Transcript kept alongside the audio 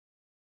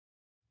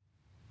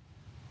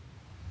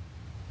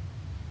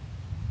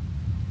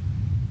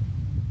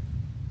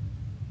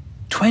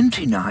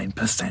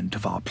29%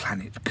 of our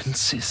planet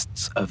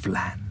consists of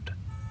land.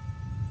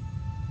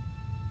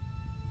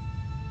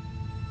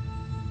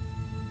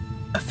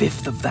 A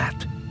fifth of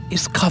that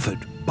is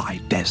covered by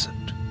desert.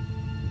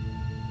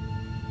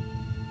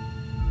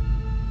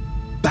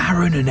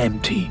 Barren and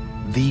empty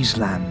these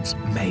lands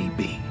may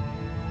be,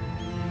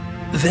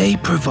 they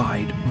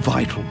provide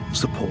vital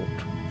support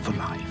for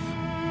life.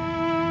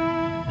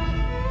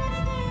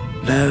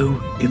 Low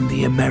in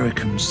the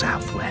American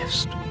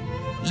Southwest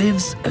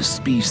lives a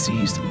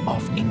species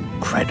of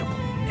incredible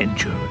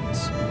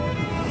endurance.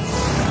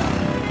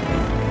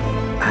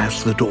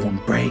 As the dawn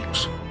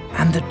breaks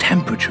and the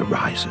temperature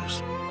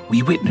rises,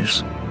 we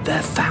witness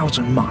their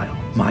 1,000-mile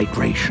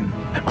migration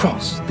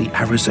across the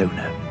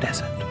Arizona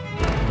desert.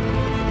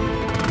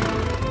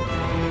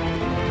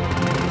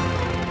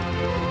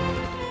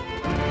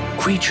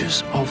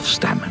 Creatures of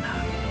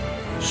stamina,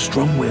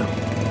 strong will,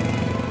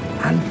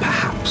 and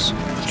perhaps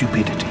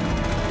stupidity.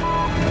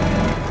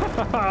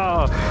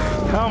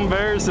 How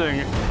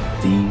embarrassing.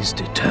 These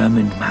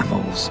determined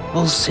mammals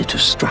will sit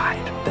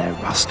astride their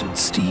rusted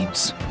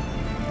steeds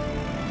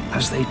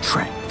as they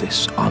trek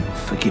this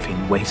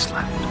unforgiving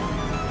wasteland,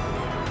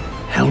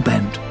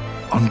 hell-bent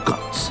on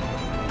guts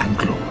and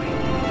glory.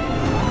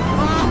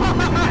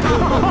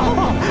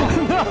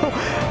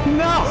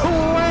 No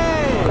way!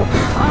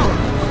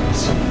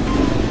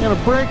 I'm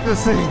gonna break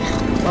this thing.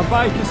 My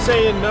bike is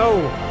saying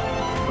no,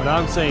 but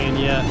I'm saying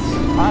yes.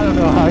 I don't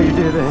know how you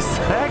do this.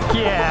 Heck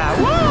yeah!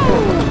 Woo!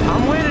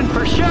 I'm winning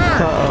for sure!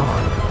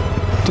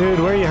 Uh-oh. Dude,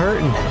 where are you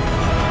hurting?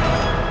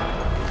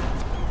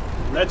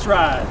 Let's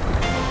ride.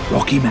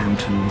 Rocky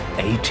Mountain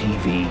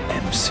ATV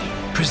MC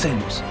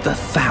presents the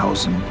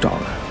 $1,000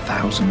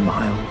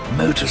 1,000-mile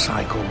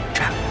motorcycle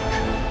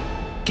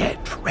challenge. Get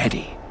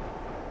ready